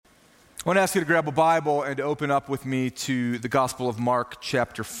I want to ask you to grab a Bible and open up with me to the Gospel of Mark,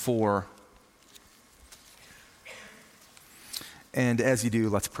 chapter 4. And as you do,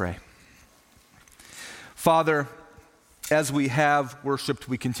 let's pray. Father, as we have worshiped,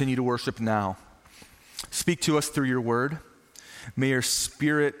 we continue to worship now. Speak to us through your word. May your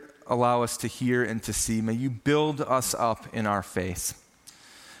Spirit allow us to hear and to see. May you build us up in our faith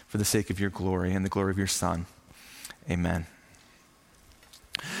for the sake of your glory and the glory of your Son. Amen.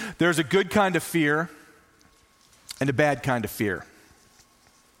 There's a good kind of fear and a bad kind of fear.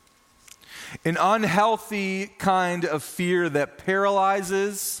 An unhealthy kind of fear that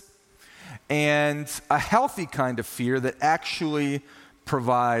paralyzes, and a healthy kind of fear that actually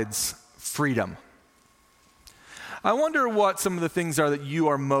provides freedom. I wonder what some of the things are that you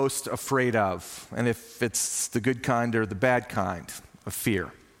are most afraid of, and if it's the good kind or the bad kind of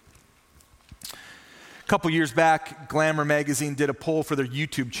fear. A couple years back, Glamour magazine did a poll for their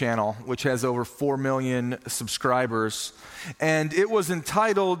YouTube channel, which has over 4 million subscribers, and it was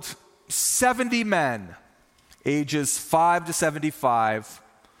entitled 70 Men, ages 5 to 75,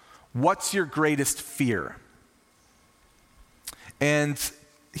 What's Your Greatest Fear? And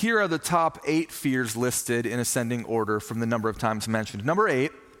here are the top 8 fears listed in ascending order from the number of times mentioned. Number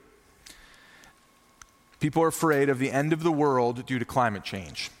 8, people are afraid of the end of the world due to climate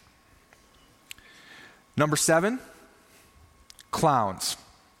change. Number 7, clowns.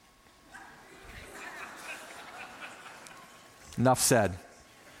 Enough said.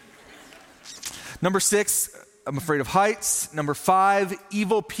 Number 6, I'm afraid of heights. Number 5,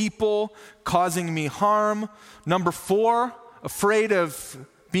 evil people causing me harm. Number 4, afraid of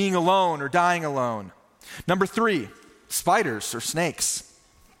being alone or dying alone. Number 3, spiders or snakes.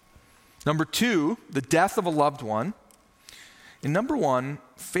 Number 2, the death of a loved one. And number 1,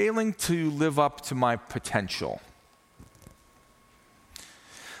 failing to live up to my potential.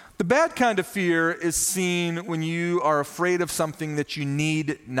 The bad kind of fear is seen when you are afraid of something that you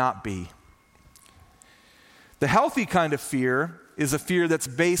need not be. The healthy kind of fear is a fear that's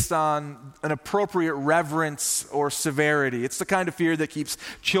based on an appropriate reverence or severity. It's the kind of fear that keeps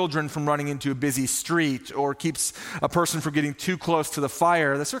children from running into a busy street or keeps a person from getting too close to the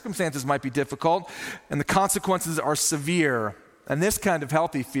fire. The circumstances might be difficult and the consequences are severe. And this kind of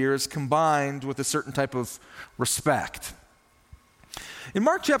healthy fear is combined with a certain type of respect. In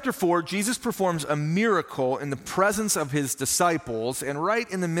Mark chapter 4, Jesus performs a miracle in the presence of his disciples, and right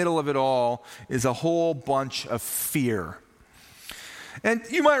in the middle of it all is a whole bunch of fear. And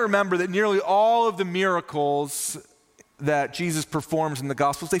you might remember that nearly all of the miracles that Jesus performs in the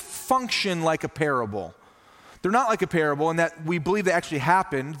Gospels, they function like a parable. They're not like a parable in that we believe they actually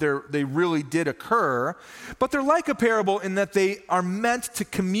happened, they really did occur, but they're like a parable in that they are meant to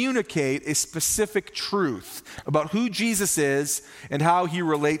communicate a specific truth about who Jesus is and how he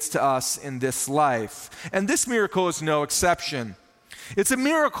relates to us in this life. And this miracle is no exception. It's a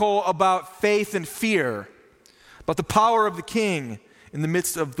miracle about faith and fear, about the power of the King in the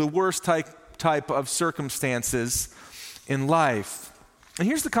midst of the worst type of circumstances in life. And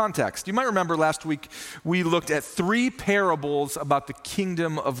here's the context. You might remember last week we looked at 3 parables about the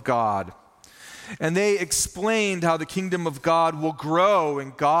kingdom of God. And they explained how the kingdom of God will grow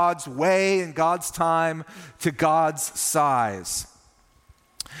in God's way and God's time to God's size.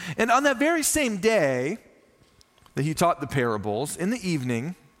 And on that very same day that he taught the parables, in the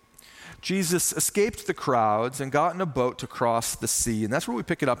evening, Jesus escaped the crowds and got in a boat to cross the sea. And that's where we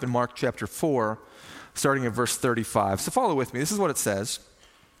pick it up in Mark chapter 4. Starting at verse 35. So follow with me. This is what it says.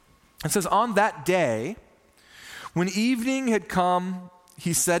 It says, on that day, when evening had come,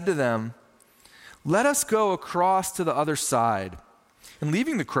 he said to them, let us go across to the other side. And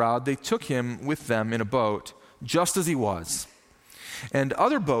leaving the crowd, they took him with them in a boat, just as he was. And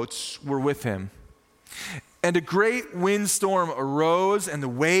other boats were with him. And a great windstorm arose, and the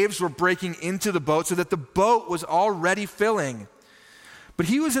waves were breaking into the boat, so that the boat was already filling. But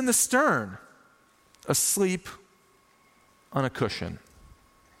he was in the stern, asleep on a cushion.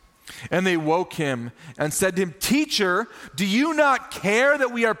 And they woke him and said to him, Teacher, do you not care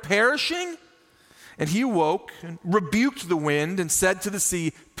that we are perishing? And he awoke and rebuked the wind and said to the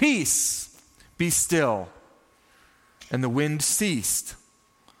sea, Peace, be still. And the wind ceased.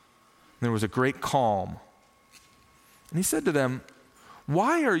 And there was a great calm. And he said to them,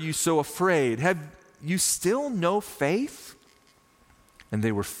 Why are you so afraid? Have you still no faith? And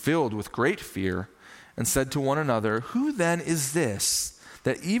they were filled with great fear and said to one another, Who then is this,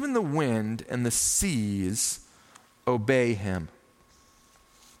 that even the wind and the seas obey him?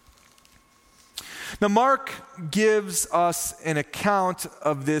 Now, Mark gives us an account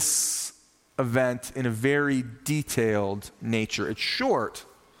of this event in a very detailed nature. It's short,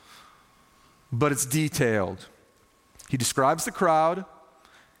 but it's detailed. He describes the crowd,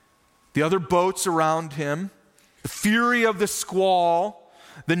 the other boats around him, the fury of the squall,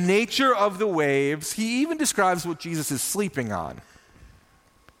 the nature of the waves. He even describes what Jesus is sleeping on.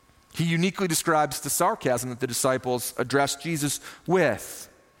 He uniquely describes the sarcasm that the disciples addressed Jesus with.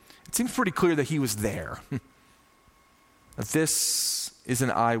 It seems pretty clear that he was there. This is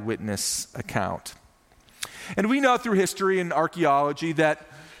an eyewitness account. And we know through history and archaeology that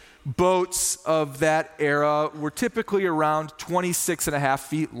boats of that era were typically around 26 and a half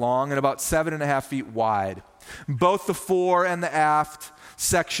feet long and about 7.5 feet wide. Both the fore and the aft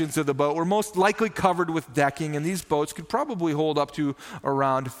sections of the boat were most likely covered with decking, and these boats could probably hold up to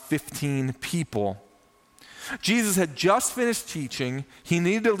around 15 people. Jesus had just finished teaching. He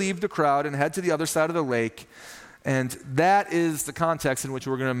needed to leave the crowd and head to the other side of the lake, and that is the context in which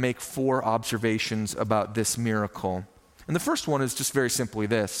we're going to make 4 observations about this miracle. And the first one is just very simply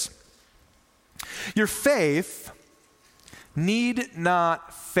this: your faith need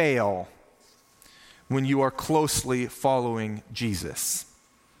not fail when you are closely following Jesus.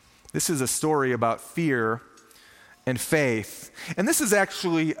 This is a story about fear and faith. And this is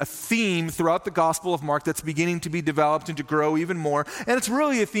actually a theme throughout the Gospel of Mark that's beginning to be developed and to grow even more. And it's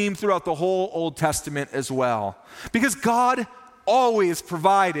really a theme throughout the whole Old Testament as well. Because God always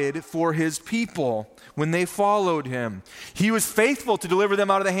provided for his people when they followed him. He was faithful to deliver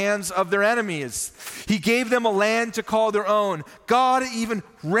them out of the hands of their enemies. He gave them a land to call their own. God even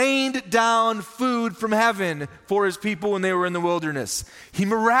rained down food from heaven for his people when they were in the wilderness. He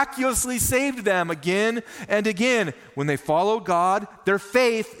miraculously saved them again and again. When they followed God, their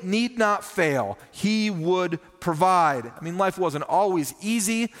faith need not fail. He would provide. I mean, life wasn't always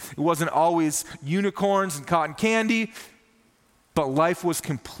easy. It wasn't always unicorns and cotton candy. But life was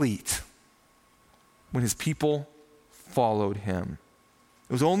complete when his people followed him.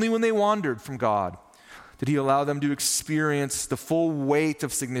 It was only when they wandered from God did he allow them to experience the full weight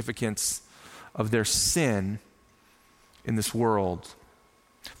of significance of their sin in this world.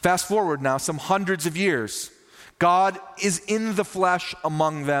 Fast forward now some hundreds of years. God is in the flesh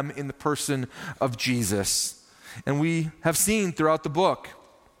among them in the person of Jesus. And we have seen throughout the book,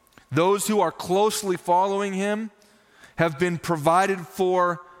 those who are closely following him have been provided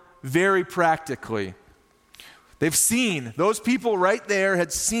for very practically. They've seen, those people right there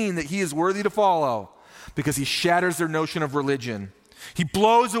had seen that he is worthy to follow because he shatters their notion of religion. He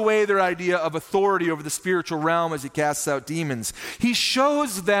blows away their idea of authority over the spiritual realm as he casts out demons. He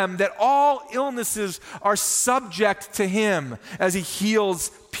shows them that all illnesses are subject to him as he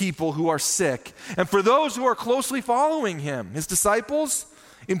heals people who are sick. And for those who are closely following him, his disciples,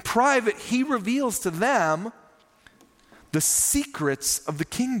 in private, he reveals to them the secrets of the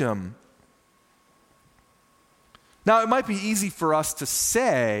kingdom. Now, it might be easy for us to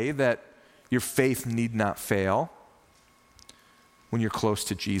say that your faith need not fail when you're close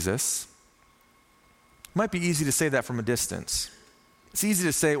to Jesus. It might be easy to say that from a distance. It's easy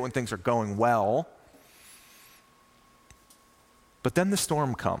to say it when things are going well. But then the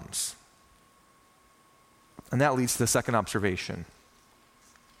storm comes. And that leads to the second observation.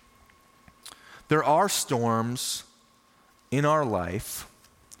 There are storms in our life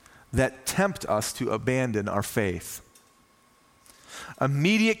that tempt us to abandon our faith.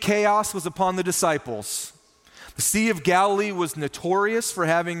 Immediate chaos was upon the disciples. The Sea of Galilee was notorious for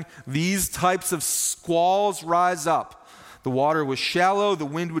having these types of squalls rise up. The water was shallow, the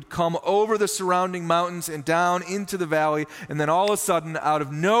wind would come over the surrounding mountains and down into the valley, and then all of a sudden, out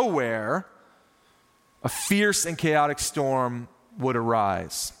of nowhere, a fierce and chaotic storm would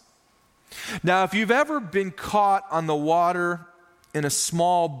arise. Now, if you've ever been caught on the water in a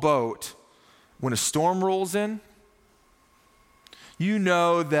small boat when a storm rolls in, you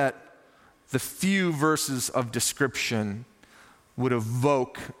know that the few verses of description would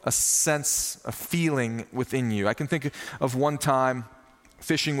evoke a sense, a feeling within you. I can think of one time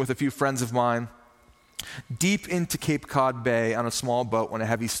fishing with a few friends of mine deep into Cape Cod Bay on a small boat when a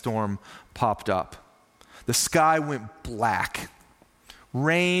heavy storm popped up. The sky went black.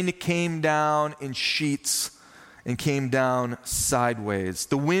 Rain came down in sheets and came down sideways.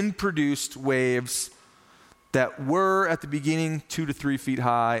 The wind produced waves that were at the beginning 2 to 3 feet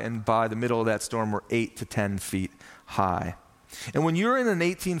high, and by the middle of that storm were 8 to 10 feet high. And when you're in an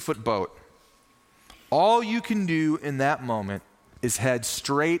 18-foot boat, all you can do in that moment is head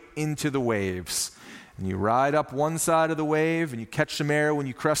straight into the waves. And you ride up one side of the wave, and you catch some air when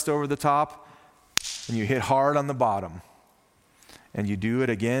you crest over the top, and you hit hard on the bottom. And you do it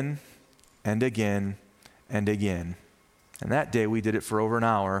again and again and again. And that day we did it for over an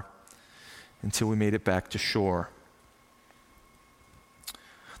hour until we made it back to shore.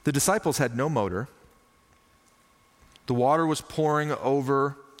 The disciples had no motor. The water was pouring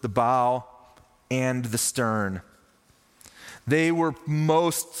over the bow and the stern. They were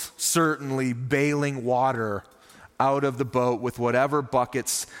most certainly bailing water out of the boat with whatever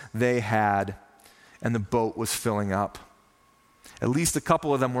buckets they had, and the boat was filling up. At least a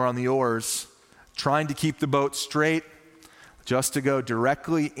couple of them were on the oars, trying to keep the boat straight, just to go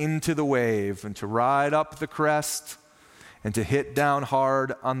directly into the wave and to ride up the crest and to hit down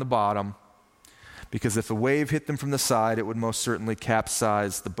hard on the bottom, because if a wave hit them from the side, it would most certainly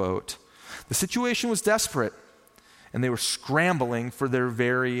capsize the boat. The situation was desperate, and they were scrambling for their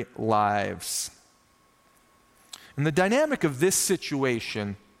very lives. And the dynamic of this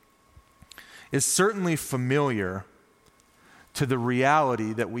situation is certainly familiar to the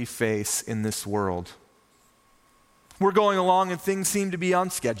reality that we face in this world. We're going along and things seem to be on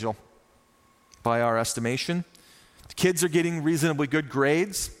schedule by our estimation. The kids are getting reasonably good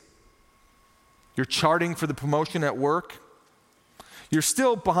grades. You're charting for the promotion at work. You're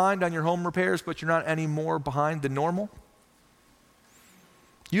still behind on your home repairs, but you're not any more behind than normal.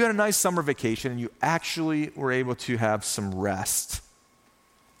 You had a nice summer vacation and you actually were able to have some rest.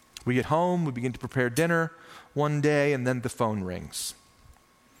 We get home, we begin to prepare dinner one day, and then the phone rings.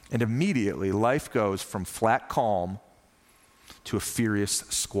 And immediately life goes from flat calm to a furious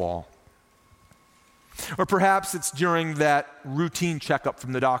squall. Or perhaps it's during that routine checkup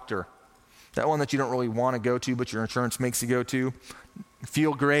from the doctor, that one that you don't really want to go to, but your insurance makes you go to. You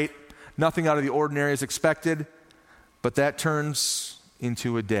feel great, nothing out of the ordinary is expected, but that turns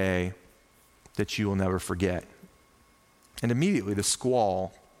into a day that you will never forget. And immediately the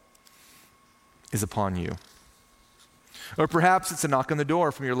squall is upon you. Or perhaps it's a knock on the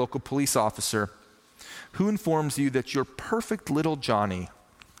door from your local police officer who informs you that your perfect little Johnny,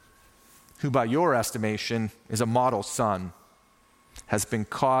 who by your estimation is a model son, has been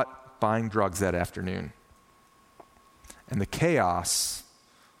caught buying drugs that afternoon. And the chaos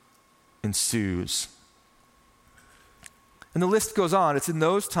ensues. And the list goes on. It's in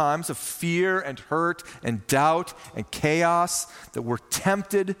those times of fear and hurt and doubt and chaos that we're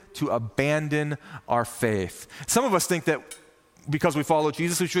tempted to abandon our faith. Some of us think that because we follow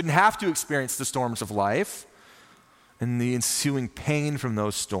Jesus, we shouldn't have to experience the storms of life and the ensuing pain from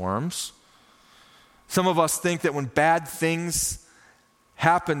those storms. Some of us think that when bad things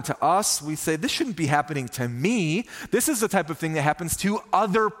happen to us, we say, this shouldn't be happening to me. This is the type of thing that happens to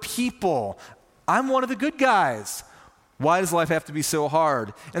other people. I'm one of the good guys. Why does life have to be so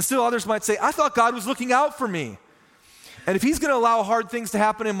hard? And still others might say, I thought God was looking out for me. And if he's going to allow hard things to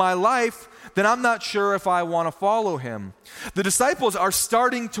happen in my life, then I'm not sure if I want to follow him. The disciples are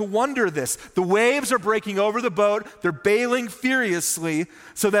starting to wonder this. The waves are breaking over the boat. They're bailing furiously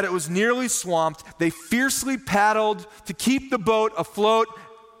so that it was nearly swamped. They fiercely paddled to keep the boat afloat.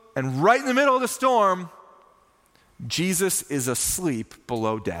 And right in the middle of the storm, Jesus is asleep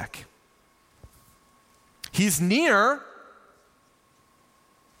below deck. He's near,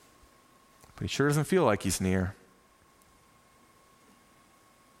 but he sure doesn't feel like he's near.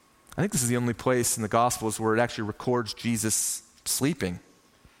 I think this is the only place in the Gospels where it actually records Jesus sleeping.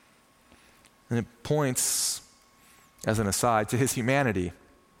 And it points, as an aside, to his humanity.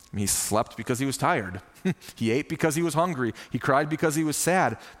 I mean, he slept because he was tired. He ate because he was hungry. He cried because he was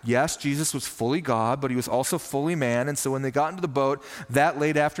sad. Yes, Jesus was fully God, but he was also fully man. And so when they got into the boat that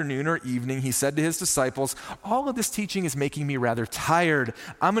late afternoon or evening, he said to his disciples, all of this teaching is making me rather tired.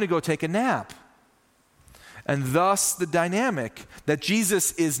 I'm going to go take a nap. And thus the dynamic that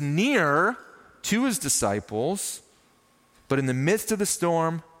Jesus is near to his disciples, but in the midst of the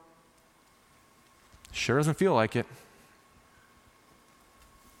storm, sure doesn't feel like it.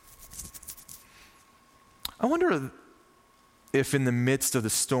 I wonder if in the midst of the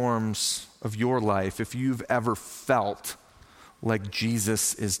storms of your life, if you've ever felt like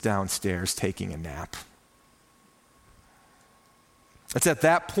Jesus is downstairs taking a nap. It's at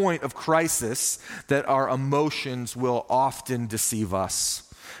that point of crisis that our emotions will often deceive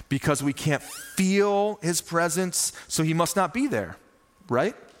us because we can't feel his presence, so he must not be there,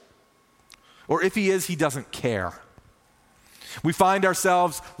 right? Or if he is, he doesn't care. We find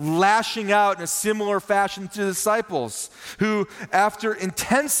ourselves lashing out in a similar fashion to the disciples who, after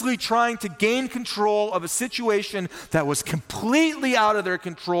intensely trying to gain control of a situation that was completely out of their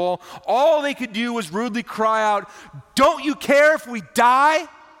control, all they could do was rudely cry out, "Don't you care if we die?"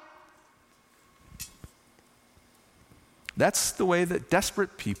 That's the way that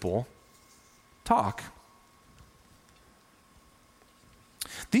desperate people talk.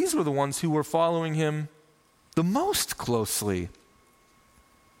 These were the ones who were following him the most closely.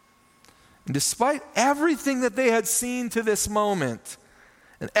 And despite everything that they had seen to this moment,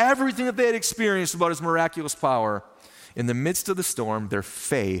 and everything that they had experienced about his miraculous power, in the midst of the storm, their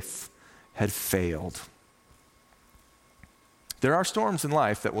faith had failed. There are storms in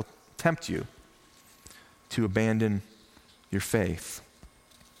life that will tempt you to abandon your faith.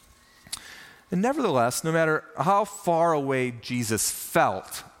 And nevertheless, no matter how far away Jesus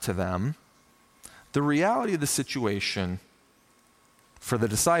felt to them, the reality of the situation for the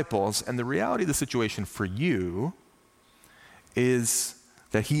disciples and the reality of the situation for you is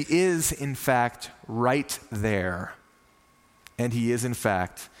that he is, in fact, right there. And he is, in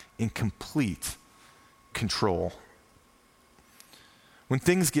fact, in complete control. When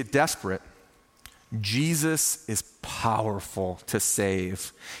things get desperate, Jesus is powerful to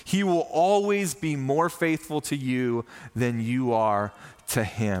save. He will always be more faithful to you than you are to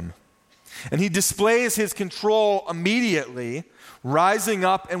him. And he displays his control immediately, rising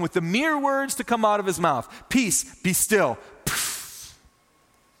up and with the mere words to come out of his mouth, "Peace, be still." Poof.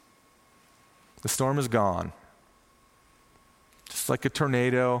 The storm is gone. Just like a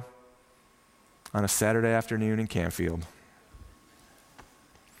tornado on a Saturday afternoon in Canfield.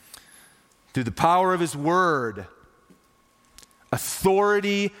 Through the power of his word,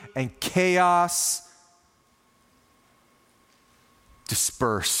 authority and chaos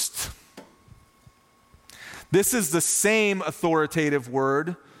dispersed. This is the same authoritative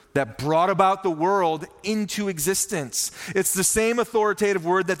word that brought about the world into existence. It's the same authoritative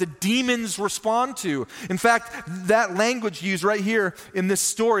word that the demons respond to. In fact, that language used right here in this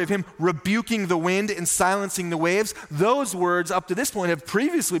story of him rebuking the wind and silencing the waves, those words up to this point have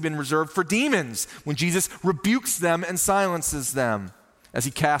previously been reserved for demons when Jesus rebukes them and silences them as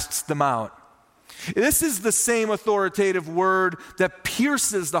he casts them out. This is the same authoritative word that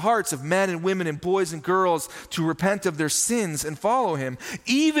pierces the hearts of men and women and boys and girls to repent of their sins and follow him.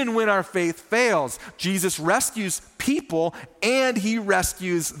 Even when our faith fails, Jesus rescues people and he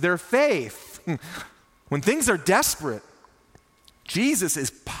rescues their faith. When things are desperate, Jesus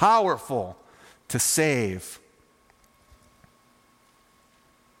is powerful to save.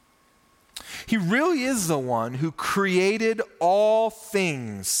 He really is the one who created all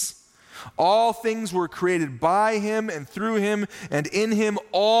things. All things were created by him and through him, and in him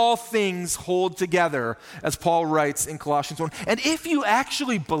all things hold together, as Paul writes in Colossians 1. And if you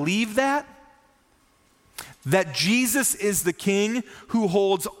actually believe that Jesus is the king who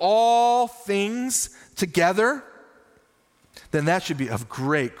holds all things together, then that should be of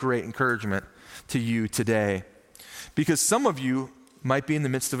great, great encouragement to you today. Because some of you might be in the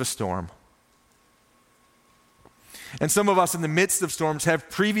midst of a storm. And some of us in the midst of storms have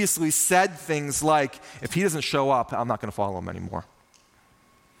previously said things like, if he doesn't show up, I'm not going to follow him anymore.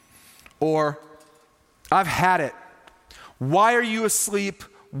 Or, I've had it. Why are you asleep?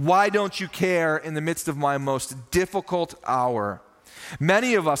 Why don't you care in the midst of my most difficult hour?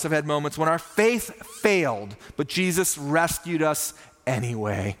 Many of us have had moments when our faith failed, but Jesus rescued us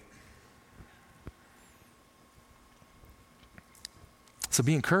anyway. So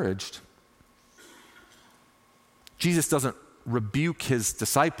be encouraged. Jesus doesn't rebuke his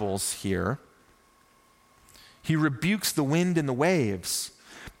disciples here. He rebukes the wind and the waves.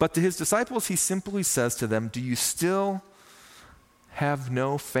 But to his disciples, he simply says to them, do you still have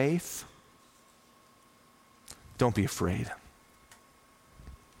no faith? Don't be afraid.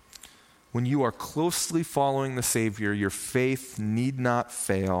 When you are closely following the Savior, your faith need not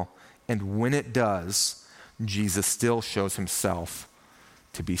fail. And when it does, Jesus still shows himself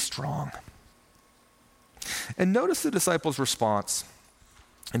to be strong. And notice the disciples' response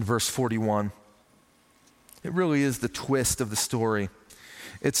in verse 41. It really is the twist of the story.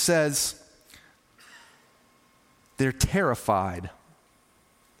 It says, they're terrified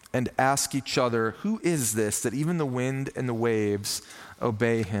and ask each other, who is this that even the wind and the waves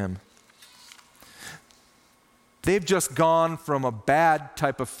obey him? They've just gone from a bad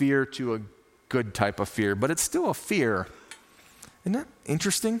type of fear to a good type of fear, but it's still a fear. Isn't that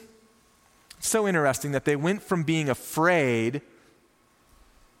interesting? So interesting that they went from being afraid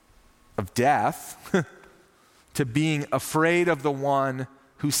of death to being afraid of the one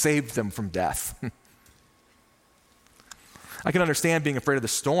who saved them from death. I can understand being afraid of the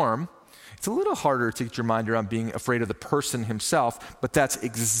storm. It's a little harder to get your mind around being afraid of the person himself, but that's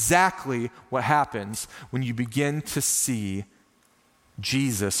exactly what happens when you begin to see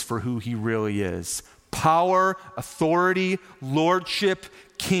Jesus for who he really is. Power, authority, lordship,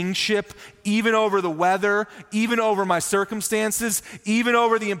 kingship, even over the weather, even over my circumstances, even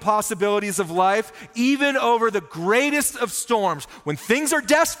over the impossibilities of life, even over the greatest of storms. When things are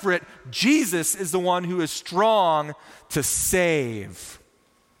desperate, Jesus is the one who is strong to save.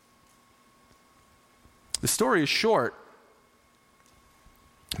 The story is short.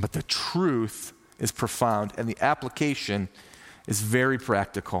 But the truth is profound, and the application is very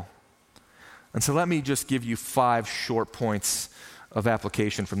practical. And so let me just give you 5 short points of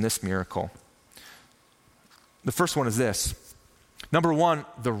application from this miracle. The first one is this. Number 1,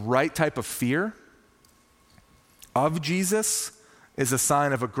 the right type of fear of Jesus is a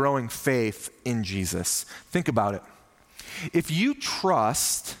sign of a growing faith in Jesus. Think about it. If you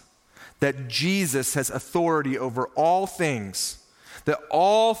trust that Jesus has authority over all things, that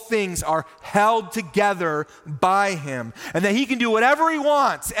all things are held together by him, and that he can do whatever he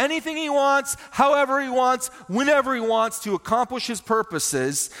wants, anything he wants, however he wants, whenever he wants to accomplish his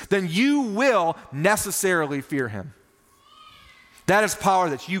purposes, then you will necessarily fear him. That is power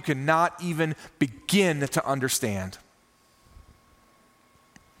that you cannot even begin to understand.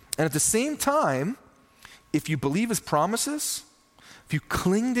 And at the same time, if you believe his promises, if you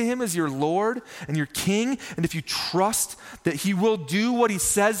cling to him as your Lord and your King, and if you trust that he will do what he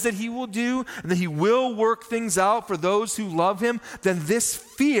says that he will do, and that he will work things out for those who love him, then this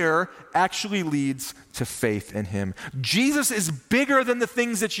fear actually leads to faith in him. Jesus is bigger than the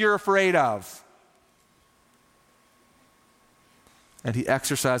things that you're afraid of. And he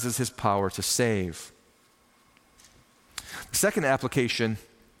exercises his power to save. The second application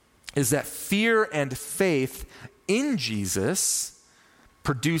is that fear and faith in Jesus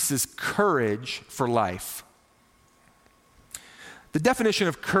produces courage for life. The definition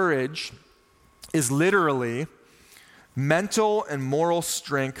of courage is literally mental and moral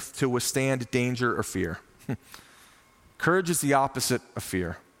strength to withstand danger or fear. Courage is the opposite of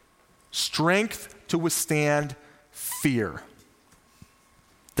fear. Strength to withstand fear.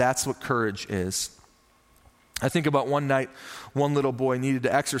 That's what courage is. I think about one night, one little boy needed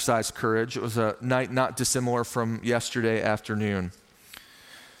to exercise courage. It was a night not dissimilar from yesterday afternoon.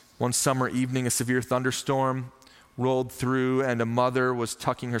 One summer evening, a severe thunderstorm rolled through, and a mother was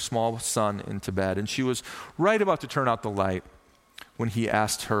tucking her small son into bed. And she was right about to turn out the light when he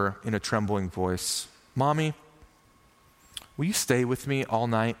asked her in a trembling voice, "Mommy, will you stay with me all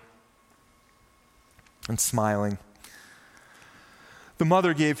night?" And smiling, the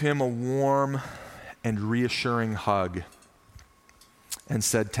mother gave him a warm and reassuring hug and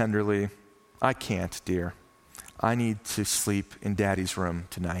said tenderly, "I can't, dear. I need to sleep in Daddy's room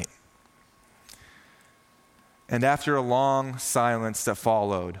tonight." And after a long silence that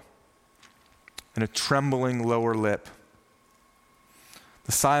followed, and a trembling lower lip,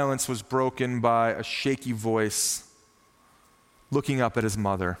 the silence was broken by a shaky voice looking up at his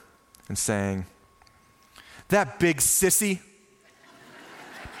mother and saying, "That big sissy."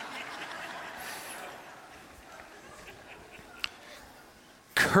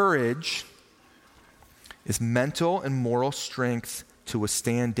 Courage is mental and moral strength to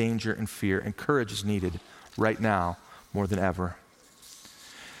withstand danger and fear, and courage is needed right now more than ever.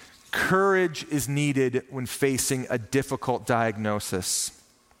 Courage is needed when facing a difficult diagnosis,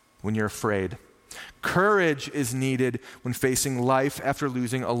 when you're afraid. Courage is needed when facing life after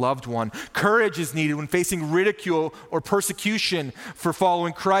losing a loved one. Courage is needed when facing ridicule or persecution for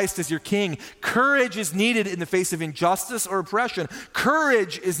following Christ as your King. Courage is needed in the face of injustice or oppression.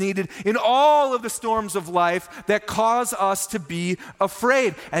 Courage is needed in all of the storms of life that cause us to be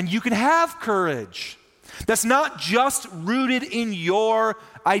afraid. And you can have courage. That's not just rooted in your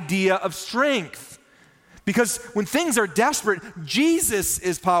idea of strength. Because when things are desperate, Jesus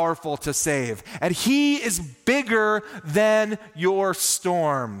is powerful to save, and he is bigger than your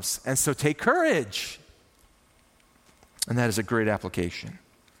storms. And so take courage. And that is a great application.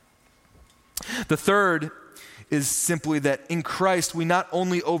 The third is simply that in Christ, we not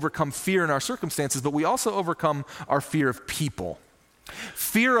only overcome fear in our circumstances, but we also overcome our fear of people.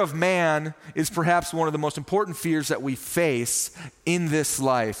 Fear of man is perhaps one of the most important fears that we face in this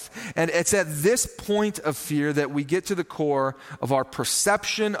life. And it's at this point of fear that we get to the core of our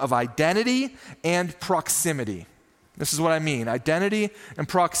perception of identity and proximity. This is what I mean, identity and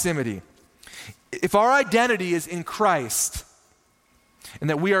proximity. If our identity is in Christ, and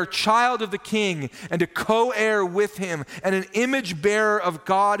that we are a child of the King and a co-heir with him and an image bearer of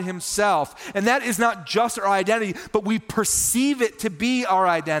God himself. And that is not just our identity, but we perceive it to be our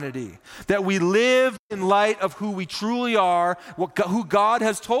identity. That we live in light of who we truly are, who God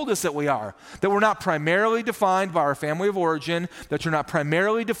has told us that we are. That we're not primarily defined by our family of origin, that you're not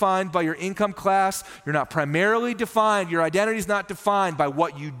primarily defined by your income class, you're not primarily defined, your identity is not defined by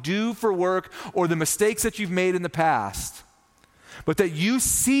what you do for work or the mistakes that you've made in the past. But that you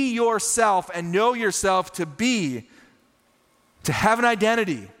see yourself and know yourself to have an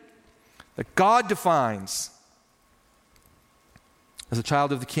identity that God defines as a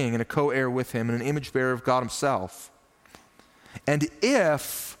child of the King and a co-heir with him and an image bearer of God himself. And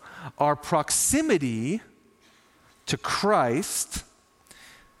if our proximity to Christ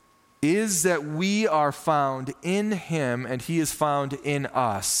is that we are found in him and he is found in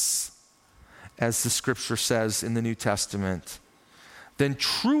us, as the scripture says in the New Testament, then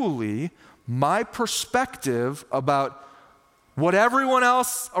truly my perspective about what everyone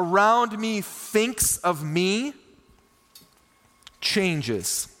else around me thinks of me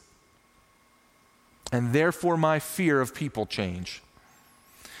changes. And therefore my fear of people change.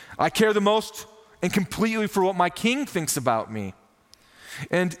 I care the most and completely for what my king thinks about me.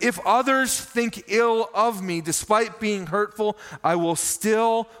 And if others think ill of me, despite being hurtful, I will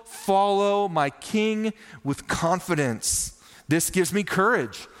still follow my king with confidence. This gives me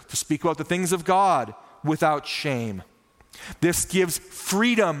courage to speak about the things of God without shame. This gives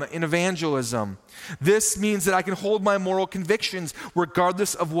freedom in evangelism. This means that I can hold my moral convictions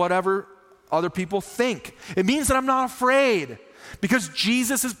regardless of whatever other people think. It means that I'm not afraid because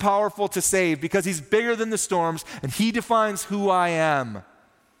Jesus is powerful to save, because he's bigger than the storms and he defines who I am.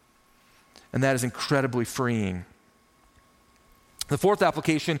 And that is incredibly freeing. The fourth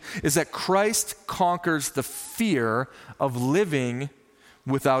application is that Christ conquers the fear of living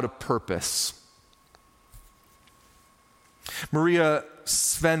without a purpose. Maria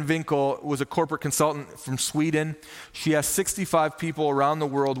Sven Winkel was a corporate consultant from Sweden. She asked 65 people around the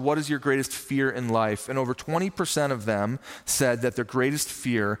world, what is your greatest fear in life? And over 20% of them said that their greatest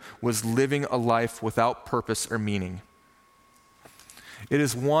fear was living a life without purpose or meaning. It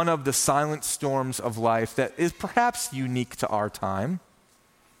is one of the silent storms of life that is perhaps unique to our time,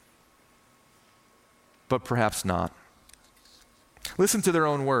 but perhaps not. Listen to their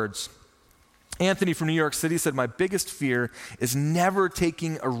own words. Anthony from New York City said, my biggest fear is never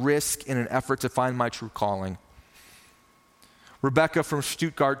taking a risk in an effort to find my true calling. Rebecca from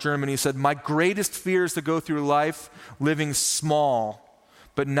Stuttgart, Germany said, my greatest fear is to go through life living small,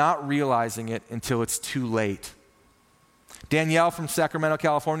 but not realizing it until it's too late. Danielle from Sacramento,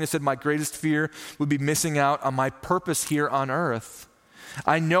 California said, my greatest fear would be missing out on my purpose here on earth.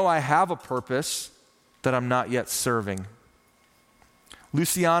 I know I have a purpose that I'm not yet serving.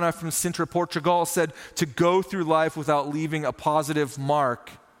 Luciana from Sintra, Portugal said, to go through life without leaving a positive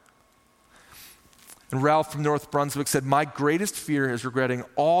mark. And Ralph from North Brunswick said, my greatest fear is regretting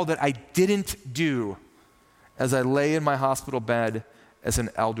all that I didn't do as I lay in my hospital bed as an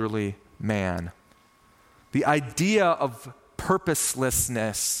elderly man. The idea of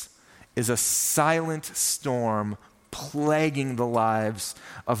purposelessness is a silent storm plaguing the lives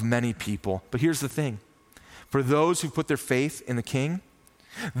of many people. But here's the thing. For those who put their faith in the King,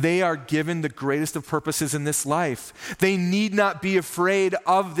 they are given the greatest of purposes in this life. They need not be afraid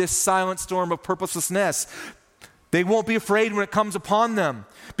of this silent storm of purposelessness. They won't be afraid when it comes upon them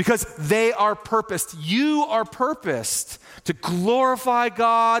because they are purposed. You are purposed to glorify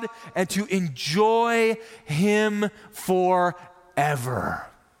God and to enjoy him forever.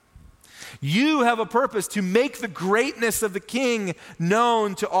 You have a purpose to make the greatness of the King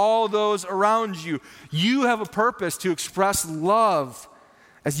known to all those around you. You have a purpose to express love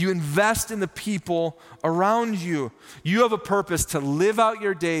as you invest in the people around you. You have a purpose to live out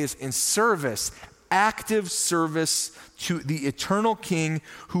your days in service, active service to the eternal King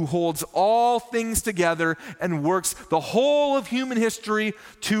who holds all things together and works the whole of human history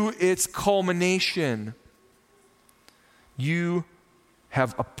to its culmination. You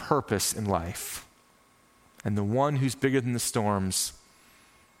have a purpose in life, and the one who's bigger than the storms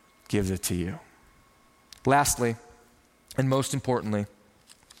gives it to you. Lastly, and most importantly,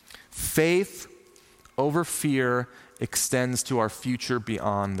 faith over fear extends to our future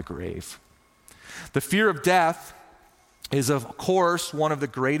beyond the grave. The fear of death is, of course, one of the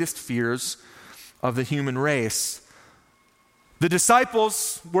greatest fears of the human race. The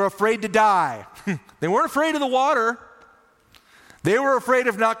disciples were afraid to die. They weren't afraid of the water. They were afraid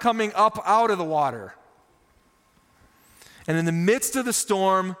of not coming up out of the water. And in the midst of the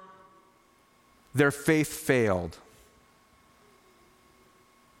storm, their faith failed,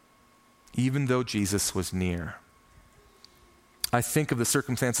 even though Jesus was near. I think of the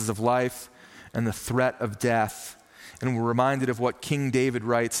circumstances of life and the threat of death, and we're reminded of what King David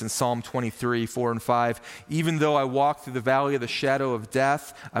writes in Psalm 23, 4 and 5. Even though I walk through the valley of the shadow of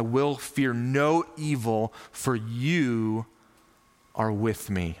death, I will fear no evil, for you are with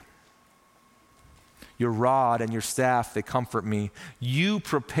me. Your rod and your staff, they comfort me. You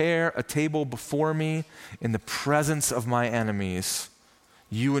prepare a table before me in the presence of my enemies.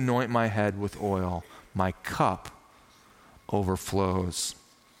 You anoint my head with oil. My cup overflows.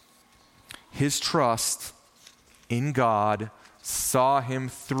 His trust in God saw him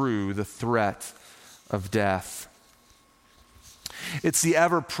through the threat of death. It's the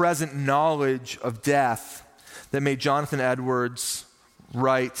ever-present knowledge of death that made Jonathan Edwards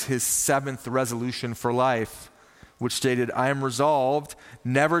write his 7th resolution for life, which stated, "I am resolved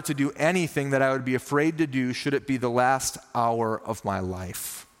never to do anything that I would be afraid to do should it be the last hour of my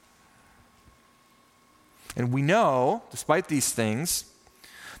life." And we know, despite these things,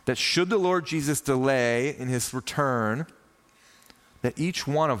 that should the Lord Jesus delay in his return, that each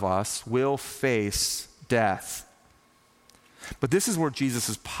one of us will face death. But this is where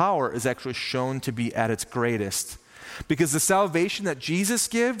Jesus' power is actually shown to be at its greatest. Because the salvation that Jesus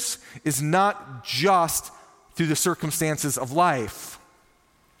gives is not just through the circumstances of life.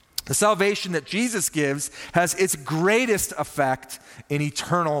 The salvation that Jesus gives has its greatest effect in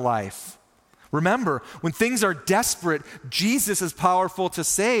eternal life. Remember, when things are desperate, Jesus is powerful to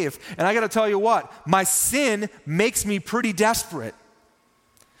save. And I got to tell you what, my sin makes me pretty desperate.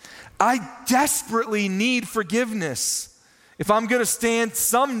 I desperately need forgiveness if I'm going to stand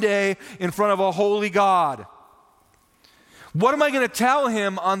someday in front of a holy God. What am I going to tell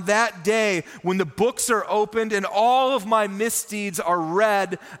him on that day when the books are opened and all of my misdeeds are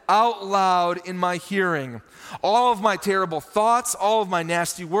read out loud in my hearing? All of my terrible thoughts, all of my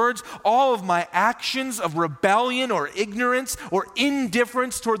nasty words, all of my actions of rebellion or ignorance or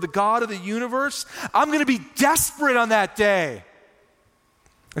indifference toward the God of the universe. I'm going to be desperate on that day.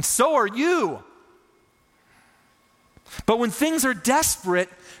 And so are you. But when things are desperate,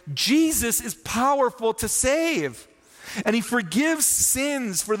 Jesus is powerful to save. And he forgives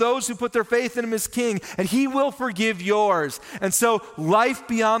sins for those who put their faith in him as king, and he will forgive yours. And so life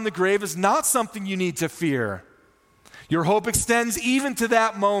beyond the grave is not something you need to fear. Your hope extends even to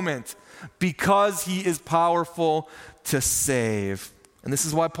that moment because he is powerful to save. And this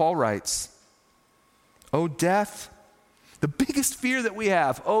is why Paul writes, "O death," the biggest fear that we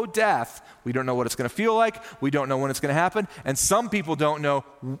have, "O death." We don't know what it's going to feel like. We don't know when it's going to happen. And some people don't know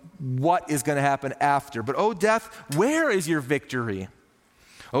what is going to happen after. But, "O death, where is your victory?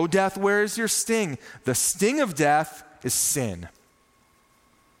 O death, where is your sting?" The sting of death is sin.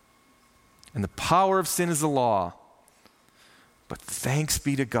 And the power of sin is the law. But thanks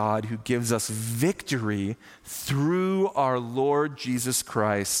be to God who gives us victory through our Lord Jesus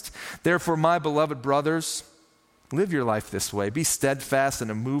Christ. Therefore, my beloved brothers, live your life this way. Be steadfast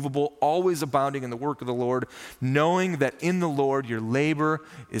and immovable, always abounding in the work of the Lord, knowing that in the Lord your labor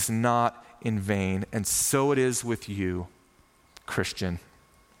is not in vain. And so it is with you, Christian.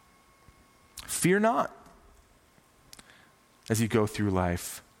 Fear not as you go through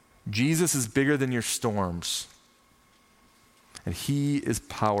life. Jesus is bigger than your storms, and he is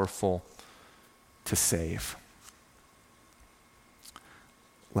powerful to save.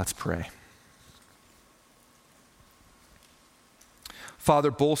 Let's pray.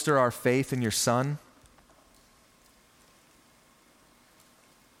 Father, bolster our faith in your Son.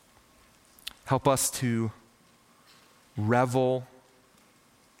 Help us to revel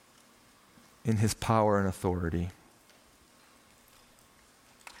in his power and authority.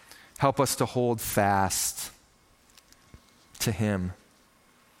 Help us to hold fast to him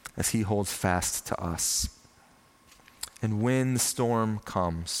as he holds fast to us. And when the storm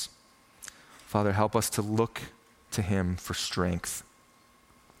comes, Father, help us to look to him for strength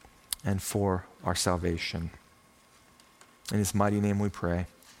and for our salvation. In his mighty name we pray.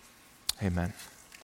 Amen.